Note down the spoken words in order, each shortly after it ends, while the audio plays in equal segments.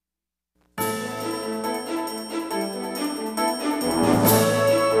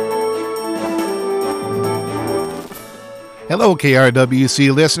Hello,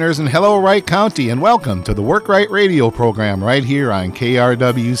 KRWC listeners, and hello, Wright County, and welcome to the Work Right radio program right here on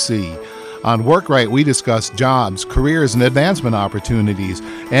KRWC. On Work Right, we discuss jobs, careers, and advancement opportunities.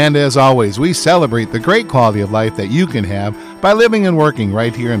 And as always, we celebrate the great quality of life that you can have by living and working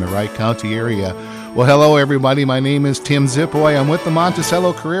right here in the Wright County area. Well, hello, everybody. My name is Tim Zipoy. I'm with the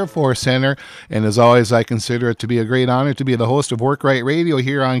Monticello Career Force Center, and as always, I consider it to be a great honor to be the host of Work Right Radio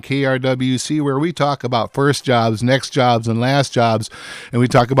here on KRWC, where we talk about first jobs, next jobs, and last jobs, and we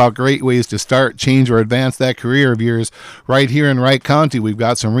talk about great ways to start, change, or advance that career of yours right here in Wright County. We've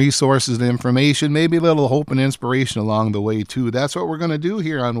got some resources and information, maybe a little hope and inspiration along the way, too. That's what we're going to do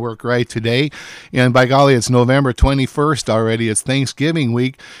here on Work Right today, and by golly, it's November 21st already. It's Thanksgiving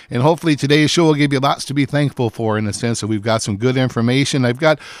week, and hopefully today's show will give you lots to be thankful for in the sense that we've got some good information. I've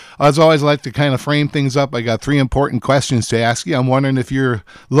got, as always, I like to kind of frame things up. I got three important questions to ask you. I'm wondering if you're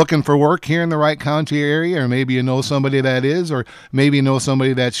looking for work here in the Wright County area, or maybe you know somebody that is, or maybe you know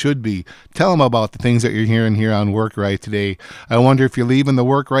somebody that should be. Tell them about the things that you're hearing here on Work Right today. I wonder if you're leaving the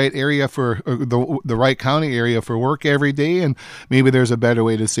Work Right area for the Wright County area for work every day, and maybe there's a better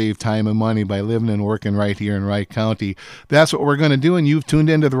way to save time and money by living and working right here in Wright County. That's what we're going to do, and you've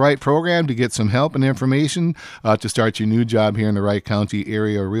tuned into the right program to get some help and information to start your new job here in the Wright County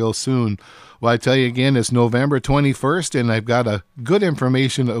area real soon. Well, I tell you again, it's November 21st, and I've got a good amount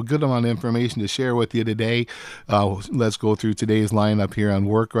of information to share with you today. Let's go through today's lineup here on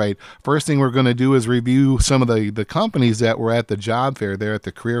Work Right. First thing we're going to do is review some of the companies that were at the job fair there at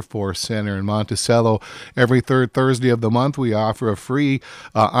the Career Force Center in Monticello. Every third Thursday of the month, we offer a free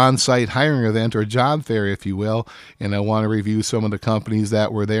on-site hiring event or job fair, if you will, and I want to review some of the companies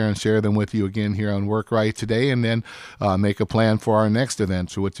that were there and share them with you again here on Work Right today, and then make a plan for our next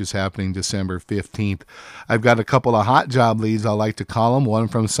event, which is happening December 15th. I've got a couple of hot job leads, I like to call them, one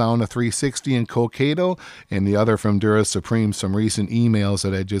from Sauna 360 in Cokato and the other from Dura Supreme, some recent emails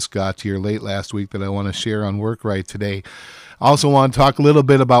that I just got here late last week that I want to share on Work Right today. I also want to talk a little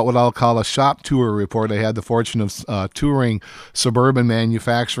bit about what I'll call a shop tour report. I had the fortune of touring Suburban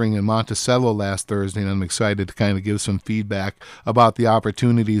Manufacturing in Monticello last Thursday, and I'm excited to kind of give some feedback about the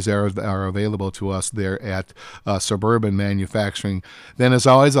opportunities that are available to us there at Suburban Manufacturing. Then, as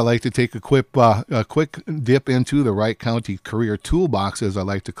always, I like to take a quick dip into the Wright County Career Toolbox, as I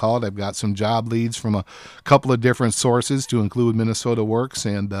like to call it. I've got some job leads from a couple of different sources, to include Minnesota Works,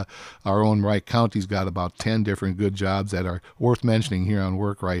 and our own Wright County's got about 10 different good jobs that are worth mentioning here on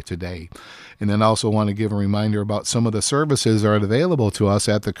Work Right today. And then also want to give a reminder about some of the services that are available to us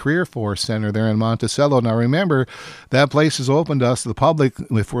at the Career Force Center there in Monticello. Now remember, that place is open to us, the public.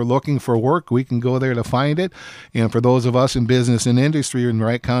 If we're looking for work, we can go there to find it. And for those of us in business and industry in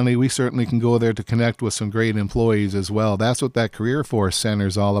Wright County, we certainly can go there to connect with some great employees as well. That's what that Career Force Center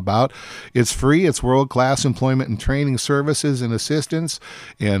is all about. It's free. It's world-class employment and training services and assistance.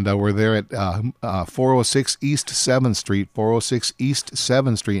 And we're there at 406 East 7th Street, 406 East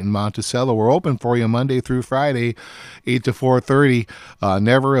 7th Street in Monticello. We're open for you Monday through Friday, 8 to 4:30.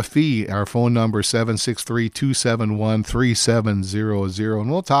 Never a fee. Our phone number 763-271-3700.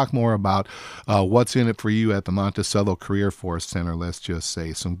 And we'll talk more about what's in it for you at the Monticello Career Force Center, let's just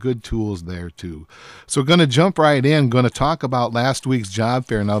say. Some good tools there, too. So going to jump right in. Going to talk about last week's job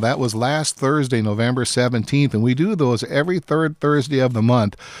fair. Now, that was last Thursday, November 17th, and we do those every third Thursday of the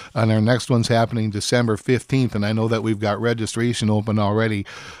month. And our next one's happening December 15th, and I know that we've got registration open already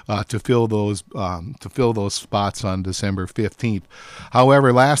to fill those spots on December 15th.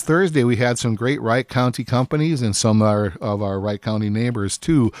 However, last Thursday we had some great Wright County companies and some of our Wright County neighbors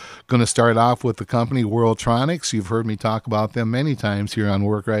too. Going to start off with the company Worldtronics. You've heard me talk about them many times here on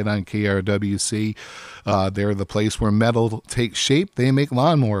Work Right on KRWC. They're the place where metal takes shape. They make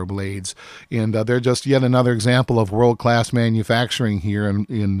lawnmower blades, and they're just yet another example of world-class manufacturing here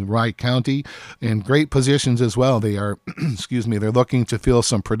in Wright County, and great positions as well. They are, they're looking to fill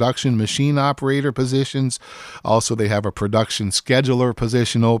some production machine operator positions. Also, they have a production scheduler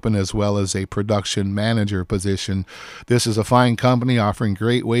position open, as well as a production manager position. This is a fine company offering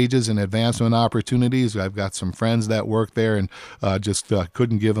great wages and advancement opportunities. I've got some friends that work there, and just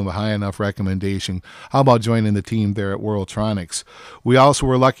couldn't give them a high enough recommendation. How about joining the team there at Worldtronics? We also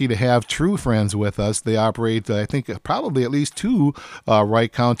were lucky to have True Friends with us. They operate, I think, probably at least two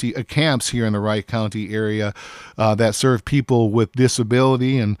Wright County camps here in the Wright County area that serve people with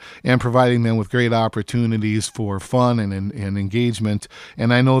disability and providing them with great opportunities for fun and engagement.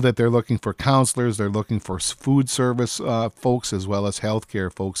 And I know that they're looking for counselors, they're looking for food service folks, as well as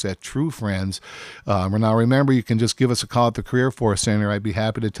healthcare folks at True Friends. Now, remember, you can just give us a call at the Career Force Center. I'd be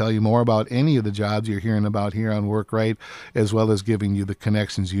happy to tell you more about any of the jobs you're hearing about here on WorkRight, as well as giving you the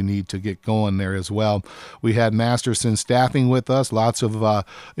connections you need to get going there as well. We had Masterson Staffing with us, lots of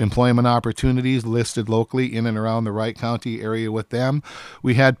employment opportunities listed locally in and around the Wright County area with them.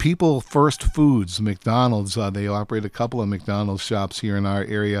 We had People First Foods, McDonald's. They operate a couple of McDonald's shops here in our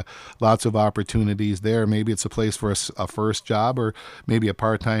area. Lots of opportunities there. Maybe it's a place for a first job, or maybe a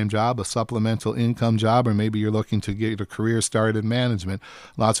part-time job, a supplemental income job, or maybe you're looking to get a career started in management.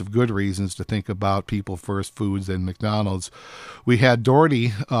 Lots of good reasons to think about People First Foods and McDonald's. We had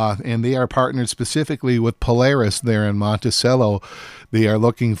Doherty, and they are partnered specifically with Polaris there in Monticello. They are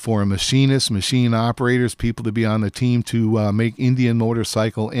looking for machinists, machine operators, people to be on the team to make Indian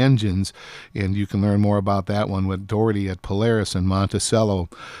motorcycle engines. And you can learn more about that one with Doherty at Polaris in Monticello.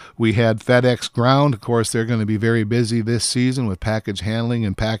 We had FedEx Ground. Of course, they're going to be very busy this season with package handling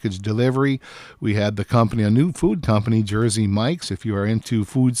and package delivery. We had the company, a new food company, Jersey Mike's. If you are into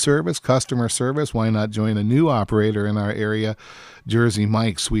food service, customer service, why not join a new operator in our area, Jersey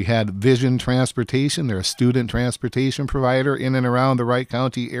Mike's. We had Vision Transportation. They're a student transportation provider in and around the Wright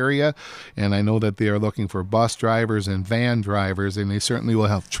County area, and I know that they are looking for bus drivers and van drivers, and they certainly will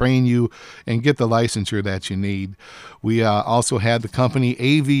help train you and get the licensure that you need. We also had the company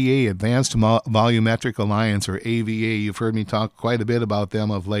AVA, Advanced Volumetric Alliance, or AVA. You've heard me talk quite a bit about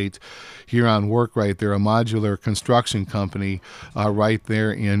them of late here on WorkRight. They're a modular construction company right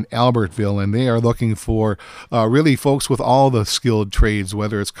there in Albertville, and they are looking for really folks with all the skills trades,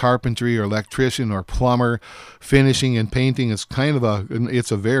 whether it's carpentry or electrician or plumber, finishing and painting.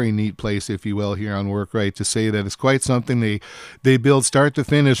 It's a very neat place, if you will, here on WorkRight, to say that it's quite something. They build start to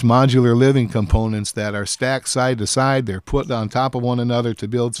finish modular living components that are stacked side to side. They're put on top of one another to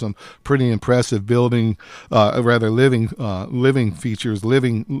build some pretty impressive living features,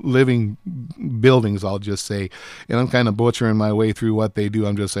 living buildings, I'll just say. And I'm kind of butchering my way through what they do.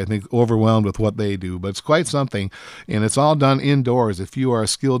 I think overwhelmed with what they do, but it's quite something, and it's all done indoors. If you are a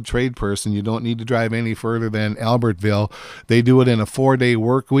skilled trade person, you don't need to drive any further than Albertville. They do it in a 4-day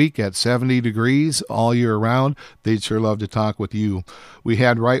work week at 70 degrees all year round. They'd sure love to talk with you. We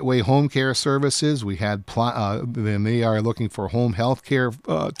had Right Way Home Care Services. We had then they are looking for home health care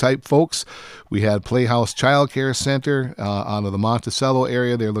type folks. We had Playhouse Child Care Center out of the Monticello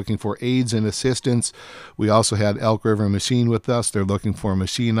area. They're looking for aides and assistants. We also had Elk River Machine with us. They're looking for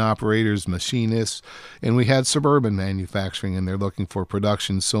machine operators, machinists. And we had Suburban Manufacturing, and they're looking for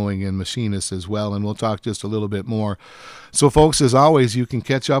production, sewing, and machinists as well. And we'll talk just a little bit more. So, folks, as always, you can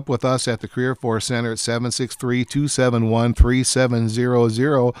catch up with us at the Career Force Center at 763-271-3700.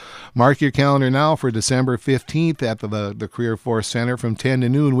 Mark your calendar now for December 15th at the Career Force Center from 10 to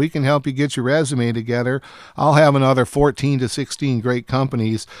noon. We can help you get your resume together. I'll have another 14 to 16 great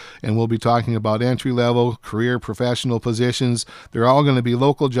companies, and we'll be talking about entry-level, career, professional positions. They're all going to be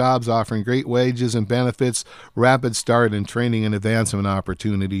local jobs offering great wages and benefits, rapid start, and training and advancement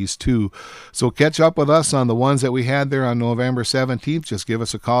opportunities, too. So catch up with us on the ones that we had there on November 17th. Just give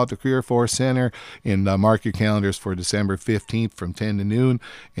us a call at the Career Force Center and mark your calendars for December 15th from 10 to noon,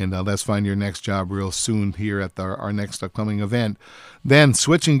 and let's find your next job real soon here at our next upcoming event. Then,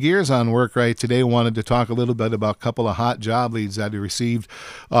 switching gears on WorkRight today, wanted to talk a little bit about a couple of hot job leads that I received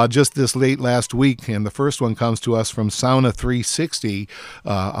just this late last week. And the first one comes to us from Sauna 360,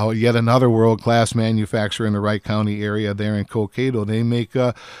 yet another world-class manufacturer in the Wright County area there in Cokato. They make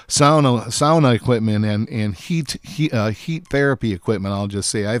sauna equipment and heat therapy equipment, I'll just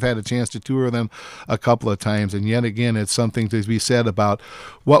say. I've had a chance to tour them a couple of times, and yet again, it's something to be said about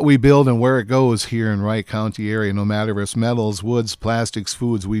what we build and where it goes here in Wright County area, no matter if it's metals, woods, plastics,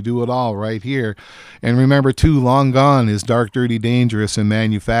 foods. We do it all right here. And remember, too, long gone is dark, dirty, dangerous in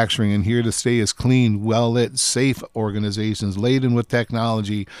manufacturing, and here to stay is clean, well-lit, safe organizations laden with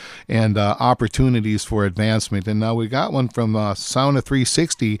technology and opportunities for advancement. And now we got one from Sauna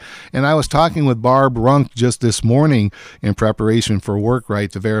 360, and I was talking with Barb Runk just this morning in preparation for WorkRight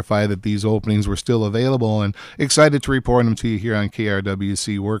to verify that these openings were still available, and excited to report them to you here on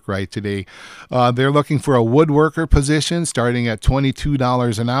KRWC WorkRight today. They're looking for a woodworker position starting at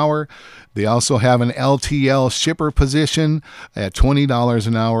 $22 an hour. They also have an LTL shipper position at $20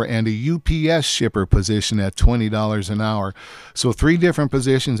 an hour and a UPS shipper position at $20 an hour. So 3 different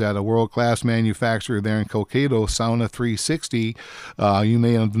positions at a world-class manufacturer there in Cokato, Sauna 360. You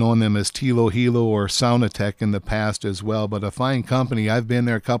may have known them as Tilo Hilo or Sauna Tech in the past as well, but a fine company. I've been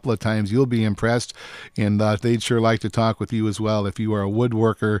there a couple of times. You'll be impressed, and and they'd sure like to talk with you as well. If you are a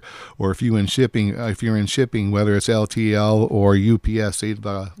woodworker, or if you're in shipping, whether it's LTL or UPS, they'd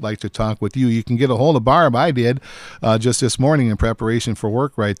like to talk with you. You can get a hold of Barb. I did just this morning in preparation for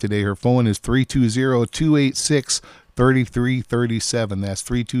work right today. Her phone is 320-286-3337. That's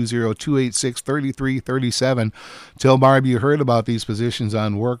 320-286-3337. Tell Barb you heard about these positions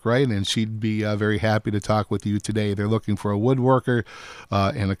on Work Right, and she'd be very happy to talk with you today. They're looking for a woodworker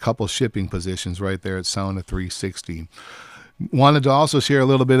and a couple shipping positions right there at Sound of 360. Wanted to also share a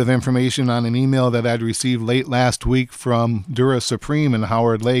little bit of information on an email that I'd received late last week from Dura Supreme in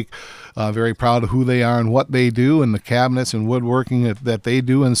Howard Lake. Very proud of who they are and what they do, and the cabinets and woodworking that they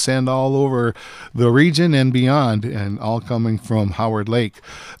do and send all over the region and beyond, and all coming from Howard Lake.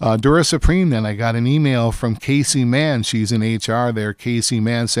 Dura Supreme, then I got an email from Casey Mann. She's in HR there. Casey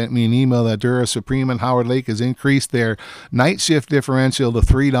Mann sent me an email that Dura Supreme in Howard Lake has increased their night shift differential to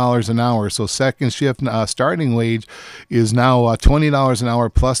 $3 an hour. So second shift starting wage is now $20 an hour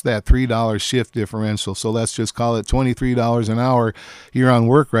plus that $3 shift differential. So let's just call it $23 an hour here on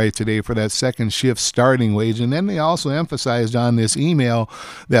Work Right today for that second shift starting wage. And then they also emphasized on this email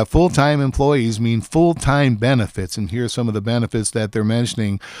that full-time employees mean full-time benefits. And here's some of the benefits that they're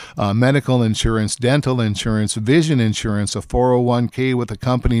mentioning: medical insurance, dental insurance, vision insurance, a 401k with a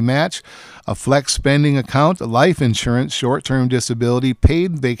company match, a flex spending account, life insurance, short-term disability,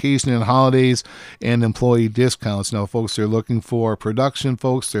 paid vacation and holidays, and employee discounts. Now, folks, they're looking for production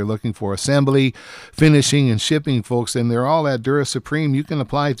folks. They're looking for assembly, finishing, and shipping folks, and they're all at Dura Supreme. You can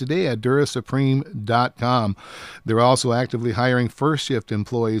apply today at durasupreme.com. They're also actively hiring first shift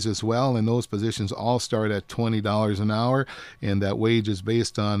employees as well, and those positions all start at $20 an hour, and that wage is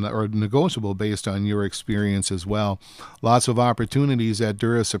based on, or negotiable based on, your experience as well. Lots of opportunities at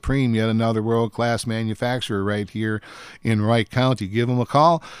Dura Supreme, yet another world-class manufacturer right here in Wright County. Give them a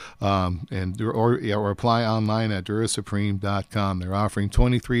call or apply online at durasupreme.com. They're offering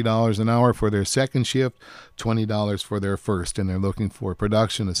 $23 an hour for their second shift, $20 for their first, and they're looking for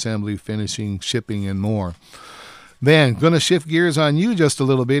production, assembly, finishing, shipping, and more. Then, going to shift gears on you just a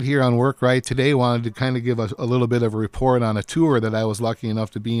little bit here on Work Right today. Wanted to kind of give a little bit of a report on a tour that I was lucky enough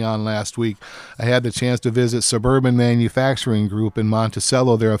to be on last week. I had the chance to visit Suburban Manufacturing Group in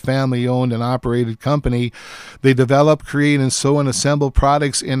Monticello. They're a family-owned and operated company. They develop, create, and sew and assemble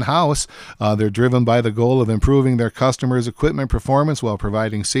products in-house. They're driven by the goal of improving their customers' equipment performance while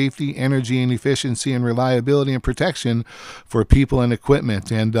providing safety, energy, and efficiency, and reliability and protection for people and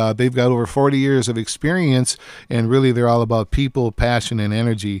equipment. And they've got over 40 years of experience, and really they're all about people, passion, and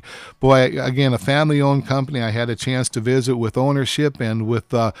energy. Boy, again, a family-owned company. I had a chance to visit with ownership and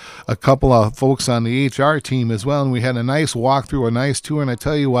with a couple of folks on the HR team as well, and we had a nice walkthrough, a nice tour, and I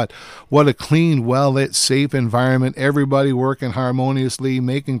tell you what a clean, well-lit, safe environment. Everybody working harmoniously,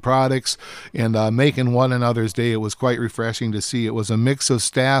 making products, and making one another's day. It was quite refreshing to see. It was a mix of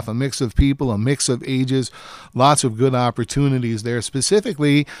staff, a mix of people, a mix of ages, lots of good opportunities there.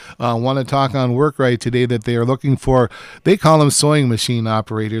 Specifically, want to talk on Work Right today that they are looking for, they call them sewing machine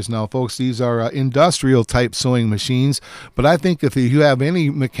operators. Now, folks, these are industrial type sewing machines, but I think if you have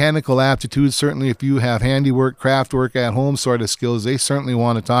any mechanical aptitude, certainly if you have handiwork, craft work at home sort of skills, they certainly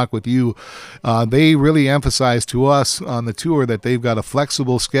want to talk with you. They really emphasize to us on the tour that they've got a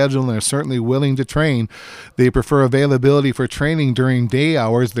flexible schedule and they're certainly willing to train. They prefer availability for training during day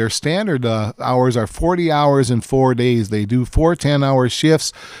hours. Their standard hours are 40 hours in 4 days. They do 4 10-hour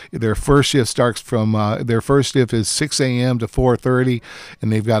shifts. Their first shift starts from is 6 a.m. to 4:30,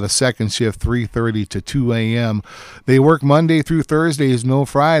 and they've got a second shift 3:30 to 2 a.m. They work Monday through Thursdays, no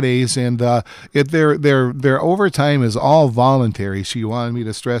Fridays, and their overtime is all voluntary. She wanted me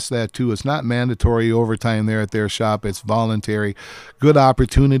to stress that too. It's not mandatory overtime there at their shop. It's voluntary. Good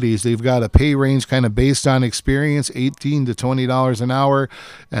opportunities. They've got a pay range kind of based on experience, $18 to $20 an hour,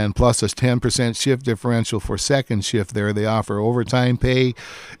 and plus a 10% shift differential for second shift there. They offer overtime pay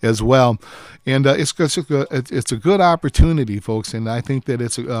as well. And it's a good opportunity, folks, and I think that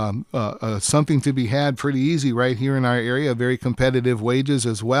it's something to be had pretty easy right here in our area. Very competitive wages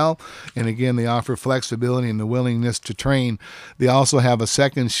as well, and again, they offer flexibility and the willingness to train. They also have a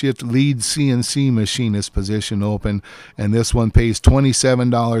second shift lead CNC machinist position open, and this one pays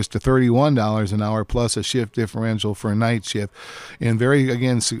 $27 to $31 an hour plus a shift differential for a night shift, and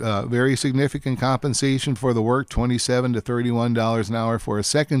very significant compensation for the work, $27 to $31 an hour for a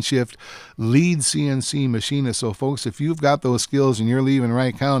second shift lead CNC machinist machinist. So, folks, if you've got those skills and you're leaving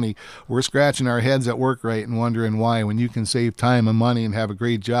Wright County, we're scratching our heads at Workrite and wondering why, when you can save time and money and have a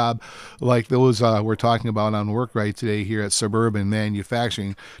great job like those we're talking about on Workrite today here at Suburban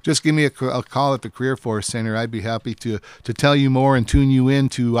Manufacturing. Just give me a call at the Career Force Center. I'd be happy to tell you more and tune you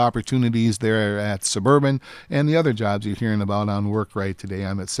into opportunities there at Suburban and the other jobs you're hearing about on Workrite today.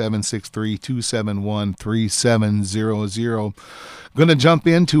 I'm at 763-271-3700. Going to jump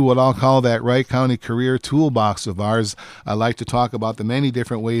into what I'll call that Wright County career toolbox of ours. I like to talk about the many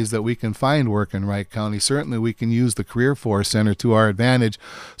different ways that we can find work in Wright County. Certainly we can use the Career Force Center to our advantage.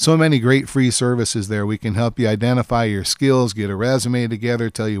 So many great free services there. We can help you identify your skills, get a resume together,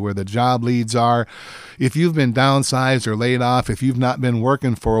 tell you where the job leads are. If you've been downsized or laid off, if you've not been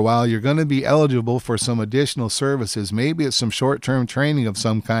working for a while, you're going to be eligible for some additional services. Maybe it's some short-term training of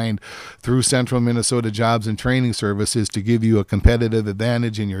some kind through Central Minnesota Jobs and Training Services to give you a competitive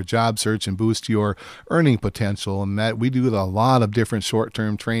advantage in your job search and boost your earning potential. And that we do a lot of different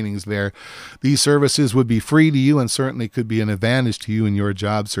short-term trainings there. These services would be free to you and certainly could be an advantage to you in your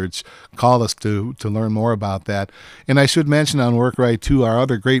job search. Call us to learn more about that. And I should mention on Workrite too, our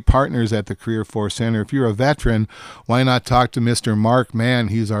other great partners at the Career Force Center. If you're a veteran, why not talk to Mr. Mark Mann?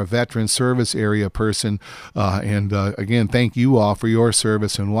 He's our veteran service area person. Again, thank you all for your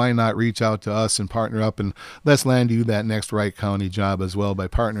service, and why not reach out to us and partner up, and let's land you that next Wright County job as well by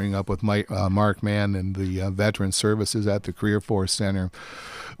partnering up with Mark Mann and the Veteran Services at the Career Force Center.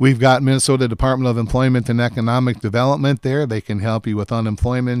 We've got Minnesota Department of Employment and Economic Development there. They can help you with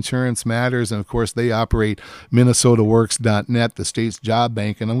unemployment insurance matters, and of course they operate MinnesotaWorks.net, the state's job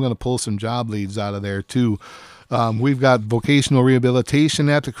bank, and I'm going to pull some job leads out of there too. We've got vocational rehabilitation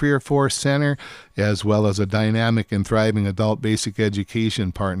at the Career Force Center, as well as a dynamic and thriving adult basic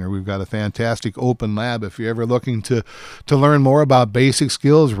education partner. We've got a fantastic open lab. If you're ever looking to learn more about basic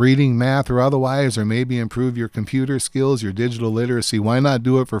skills, reading, math, or otherwise, or maybe improve your computer skills, your digital literacy, why not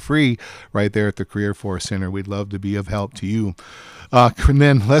do it for free right there at the Career Force Center? We'd love to be of help to you. And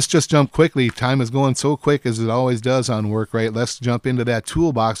then let's just jump quickly. Time is going so quick as it always does on Workrite. Let's jump into that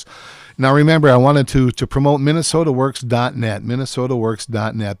toolbox. Now, remember, I wanted to promote MinnesotaWorks.net,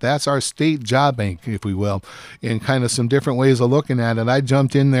 MinnesotaWorks.net. That's our state job bank, if we will, and kind of some different ways of looking at it. I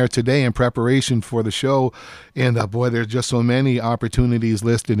jumped in there today in preparation for the show, and boy, there's just so many opportunities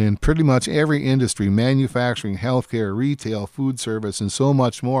listed in pretty much every industry: manufacturing, healthcare, retail, food service, and so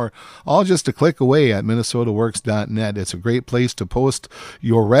much more, all just a click away at MinnesotaWorks.net. It's a great place to post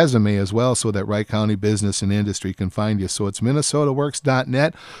your resume as well, so that Wright County business and industry can find you. So it's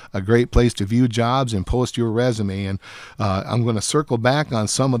MinnesotaWorks.net, a great place to view jobs and post your resume. And I'm going to circle back on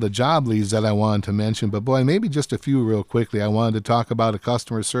some of the job leads that I wanted to mention, but boy, maybe just a few real quickly. I wanted to talk about a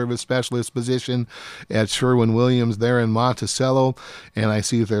customer service specialist position at Sherwin-Williams there in Monticello, and I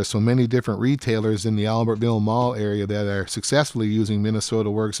see there's so many different retailers in the Albertville Mall area that are successfully using Minnesota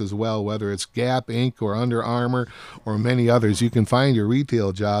Works as well, whether it's Gap Inc. or Under Armour or many others. You can find your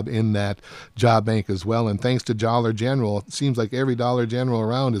retail job in that job bank as well. And thanks to Dollar General, it seems like every Dollar General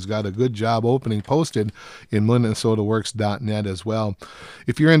around has got a good job opening posted in MinnesotaWorks.net as well.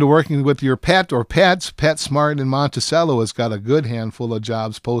 If you're into working with your pet or pets, PetSmart in Monticello has got a good handful of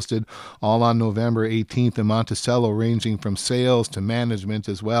jobs posted all on November 18th in Monticello, ranging from sales to management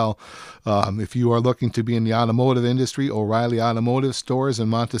as well. If you are looking to be in the automotive industry, O'Reilly Automotive Stores in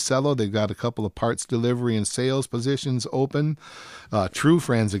Monticello, they've got a couple of parts delivery and sales positions open. True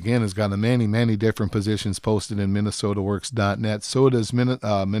Friends, again, has got many different positions posted in MinnesotaWorks.net. So does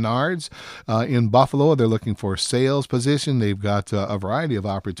Menards in Buffalo. They're looking for a sales position. They've got a variety of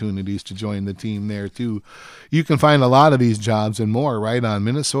opportunities to join the team there, too. You can find a lot of these jobs and more right on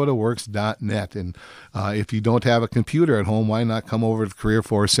MinnesotaWorks.net. And if you don't have a computer at home, why not come over to the Career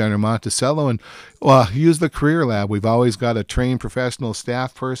Force Center Monticello and use the Career Lab. We've always got a trained professional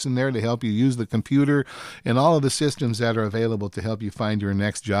staff person there to help you use the computer and all of the systems that are available to help you find your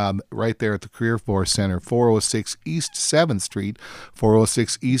next job right there at the Career Force Center, 406 East 7th Street,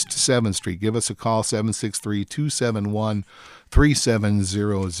 406 East 7th Street. Give us a call, 763-271-3700.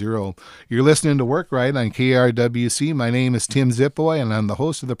 You're listening to Workrite on KRWC. My name is Tim Zipboy, and I'm the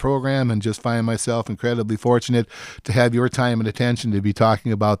host of the program, and just find myself incredibly fortunate to have your time and attention to be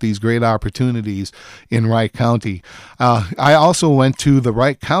talking about these great opportunities in Wright County. I also went to the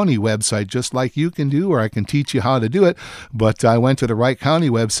Wright County website, just like you can do, or I can teach you how to do it, but I went to the Wright County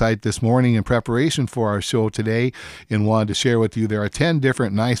website this morning in preparation for our show today and wanted to share with you there are 10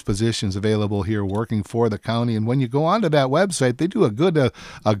 different nice positions available here working for the county. And when you go onto that website, website. They do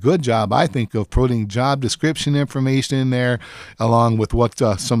a good job, I think, of putting job description information in there, along with what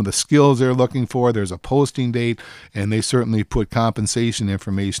some of the skills they're looking for. There's a posting date, and they certainly put compensation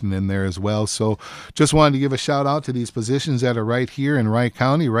information in there as well. So just wanted to give a shout out to these positions that are right here in Wright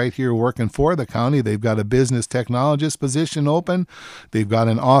County, right here working for the county. They've got a business technologist position open. They've got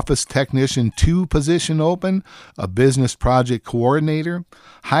an office technician 2 position open, a business project coordinator,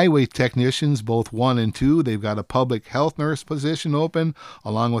 highway technicians, both 1 and 2. They've got a public health nurse position open,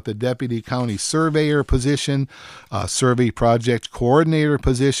 along with a deputy county surveyor position, a survey project coordinator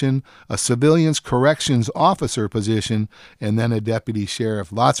position, a civilians corrections officer position, and then a deputy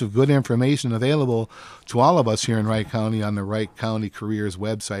sheriff. Lots of good information available to all of us here in Wright County on the Wright County Careers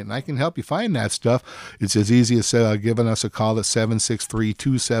website, and I can help you find that stuff. It's as easy as giving us a call at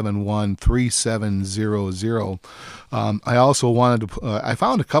 763-271-3700. I also wanted to, I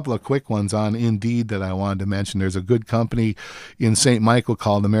found a couple of quick ones on Indeed that I wanted to mention. There's a good company in St. Michael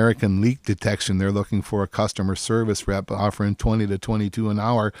called American Leak Detection. They're looking for a customer service rep, offering $20 to $22 an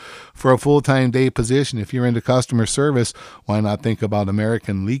hour for a full-time day position. If you're into customer service, why not think about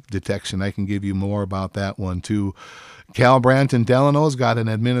American Leak Detection? I can give you more about that one too. Cal Brandt Delano's got an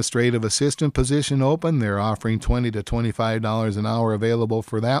administrative assistant position open. They're offering $20 to $25 an hour available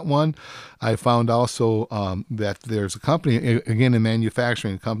for that one. I found also that there's a company, again in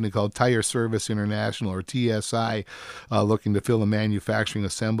manufacturing, a company called Tire Service International, or TSI, looking to fill a manufacturing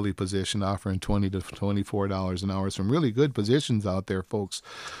assembly position, offering $20 to $24 an hour. Some really good positions out there, folks.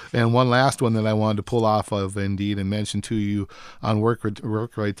 And one last one that I wanted to pull off of Indeed and mention to you on Work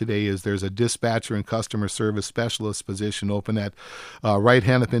Right today is there's a dispatcher and customer service specialist position open at Wright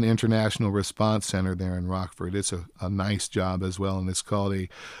Hennepin International Response Center there in Rockford. It's a nice job as well, and it's called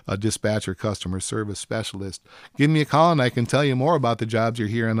a dispatcher customer service specialist. Give me a call and I can tell you more about the jobs you're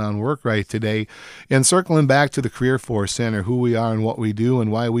hearing on Work Right today. And circling back to the Career Force Center, who we are and what we do and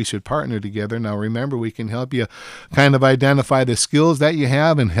why we should partner together. Now remember, we can help you kind of identify the skills that you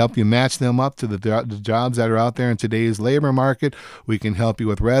have and help you match them up to the jobs that are out there in today's labor market. We can help you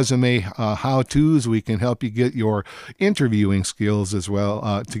with resume how-tos. We can help you get your interviewing skills as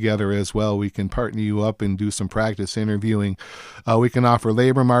well together as well. We can partner you up and do some practice interviewing. We can offer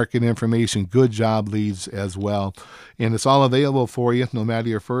labor market information, good job leads as well. And it's all available for you, no matter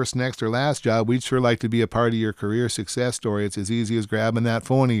your first, next, or last job. We'd sure like to be a part of your career success story. It's as easy as grabbing that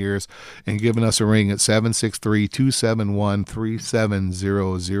phone of yours and giving us a ring at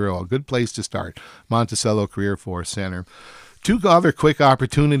 763-271-3700. A good place to start. Monticello Career Force Center. 2 other quick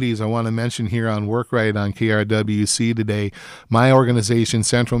opportunities I want to mention here on Work Right on KRWC today. My organization,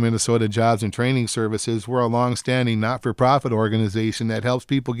 Central Minnesota Jobs and Training Services, we're a long-standing not-for-profit organization that helps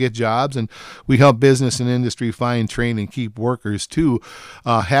people get jobs, and we help business and industry find, train, and keep workers too.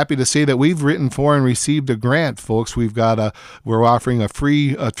 Happy to say that we've written for and received a grant, folks. We're offering a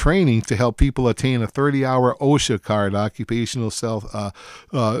free training to help people attain a 30-hour OSHA card, Occupational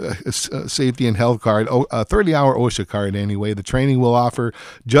Safety and Health card, a 30-hour OSHA card anyway. The training will offer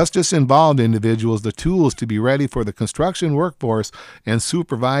justice-involved individuals the tools to be ready for the construction workforce and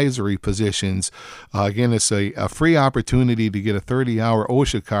supervisory positions. Again, it's a free opportunity to get a 30-hour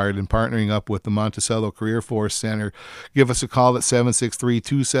OSHA card, and partnering up with the Monticello Career Force Center. Give us a call at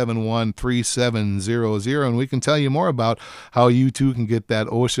 763-271-3700, and we can tell you more about how you too can get that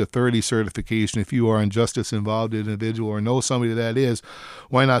OSHA 30 certification. If you are a justice-involved individual or know somebody that is,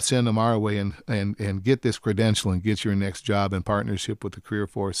 why not send them our way and get this credential and get your next job in partnership with the Career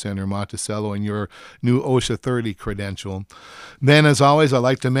Force Center Monticello and your new OSHA 30 credential. Then, as always, I'd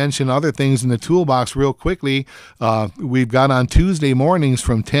like to mention other things in the toolbox real quickly. We've got on Tuesday mornings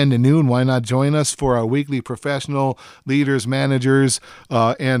from 10 to noon. Why not join us for our weekly professional leaders, managers,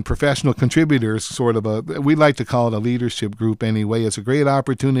 and professional contributors, we like to call it a leadership group anyway. It's a great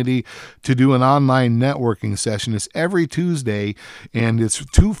opportunity to do an online networking session. It's every Tuesday, and it's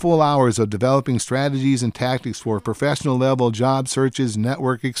 2 full hours of developing strategies and tactics for professional level job searches,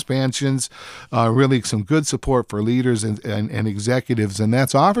 network expansions, really some good support for leaders and executives. And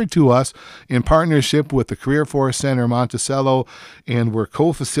that's offered to us in partnership with the Career Force Center Monticello, and we're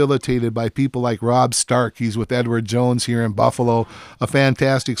co-facilitated by people like Rob Stark. He's with Edward Jones here in Buffalo, a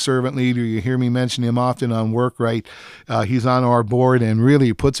fantastic servant leader. You hear me mention him often on Work Right. He's on our board and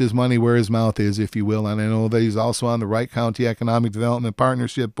really puts his money where his mouth is, if you will. And I know that he's also on the Wright County Economic Development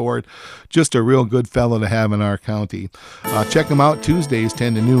Partnership Board. Just a real good fellow to have in our county. Check them out Tuesdays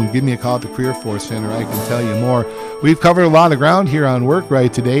 10 to noon. Give me a call at the Career Force Center. I can tell you more. We've covered a lot of ground here on Work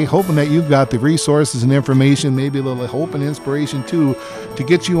Right today, hoping that you've got the resources and information, maybe a little hope and inspiration too, to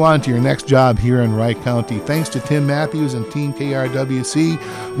get you on to your next job here in Wright County. Thanks to Tim Matthews and Team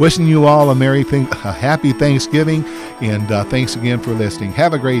KRWC. Wishing you all a happy Thanksgiving, and thanks again for listening.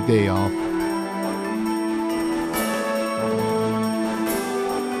 Have a great day, all.